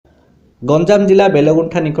गंजाम जिला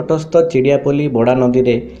बेलगुंठा निकटस्थ चिड़ियापल्ली बड़ा नदी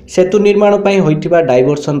में सेतु निर्माण पर होइथिबा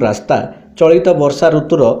डाइवर्सन रास्ता चलित वर्षा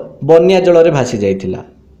ऋतुर बन्या जल में भासी जाइथिला।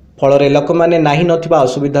 फल लोक मैंने नाही नथिबा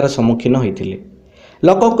असुविधार सम्मुखीन होइथिले।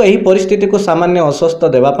 लोकଙ୍କୁ ଏହି ପରିସ୍ଥିତିକୁ ସାମାନ୍ୟ ଅସ୍ୱସ୍ଥ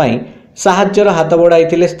ଦେବା ପାଇଁ ସାହାଯ୍ୟର ହାତ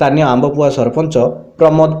ବଢ଼ାଇଥିଲେ ସ୍ଥାନୀୟ ଆମ୍ବପୁଆ ସରପଞ୍ଚ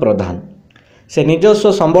ପ୍ରମୋଦ ପ୍ରଧାନ। ସେ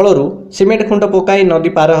ନିଜସ୍ୱ ସମ୍ବଳରୁ ସିମେଣ୍ଟ ଖୁଣ୍ଟ ପକାଇ ନଦୀ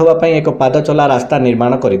ପାର ହେବା ପାଇଁ ଏକ ପାଦଚଲା ରାସ୍ତା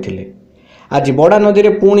ନିର୍ମାଣ କରିଥିଲେ। ଆଜି ବଡ଼ା ନଦୀରେ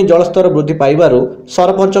ପୁଣି ଜଳସ୍ତର ବୃଦ୍ଧି ପାଇବାରୁ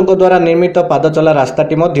ସରପଞ୍ଚଙ୍କ ଦ୍ୱାରା ନିର୍ମିତ ପାଦଚଲା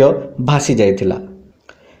ରାସ୍ତାଟି ମଧ୍ୟ ଭାସି ଯାଇଥିଲା।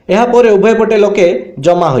 ଏହାପରେ ଉଭୟ ପଟେ ଲୋକେ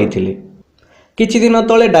ଜମା ହୋଇଥିଲେ। କିଛି ଦିନ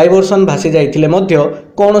ତଳେ ଡାଇଭର୍ସନ ଭାସି ଯାଇଥିଲେ ମଧ୍ୟ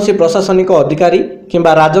କୌଣସି ପ୍ରଶାସନିକ ଅଧିକାରୀ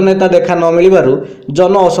କିମ୍ବା ରାଜନେତା ଦେଖା ନ ମିଳିବାରୁ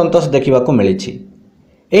ଜନ ଅସନ୍ତୋଷ ଦେଖିବାକୁ ମିଳିଛି।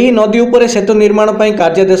 ଏହି ନଦୀ ଉପରେ ସେତୁ ନିର୍ମାଣ ପାଇଁ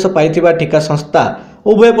କାର୍ଯ୍ୟାଦେଶ ପାଇଥିବା ଠିକା ସଂସ୍ଥା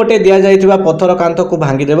ଉଭୟ ପଟେ ଦିଆଯାଇଥିବା ପଥର କାନ୍ଥକୁ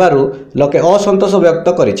ଭାଙ୍ଗି ଦେବାରୁ ଲୋକେ ଅସନ୍ତୋଷ ବ୍ୟକ୍ତ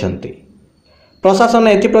କରିଛନ୍ତି। ପ୍ରଶାସନ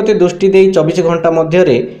ଏଥିପ୍ରତି ଦୃଷ୍ଟି ଦେଇ 24 ଘଣ୍ଟା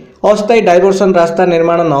ମଧ୍ୟରେ ଅସ୍ଥାୟୀ ଡାଇଭର୍ସନ ରାସ୍ତା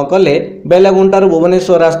ନିର୍ମାଣ ନ କଲେ ବେଲଗୁଣ୍ଠାରୁ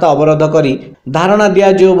ଭୁବନେଶ୍ୱର ରାସ୍ତା ଅବରୋଧ କରି ଧାରଣା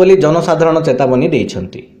ଦିଆଯିବ ବୋଲି ଜନସାଧାରଣ ଚେତାବନୀ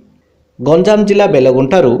ଦେଇଛନ୍ତି। गंजाम जिला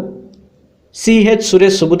बेलगुंठारू CH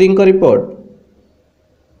सुरेश सुबुदी रिपोर्ट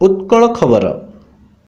उत्कल खबर।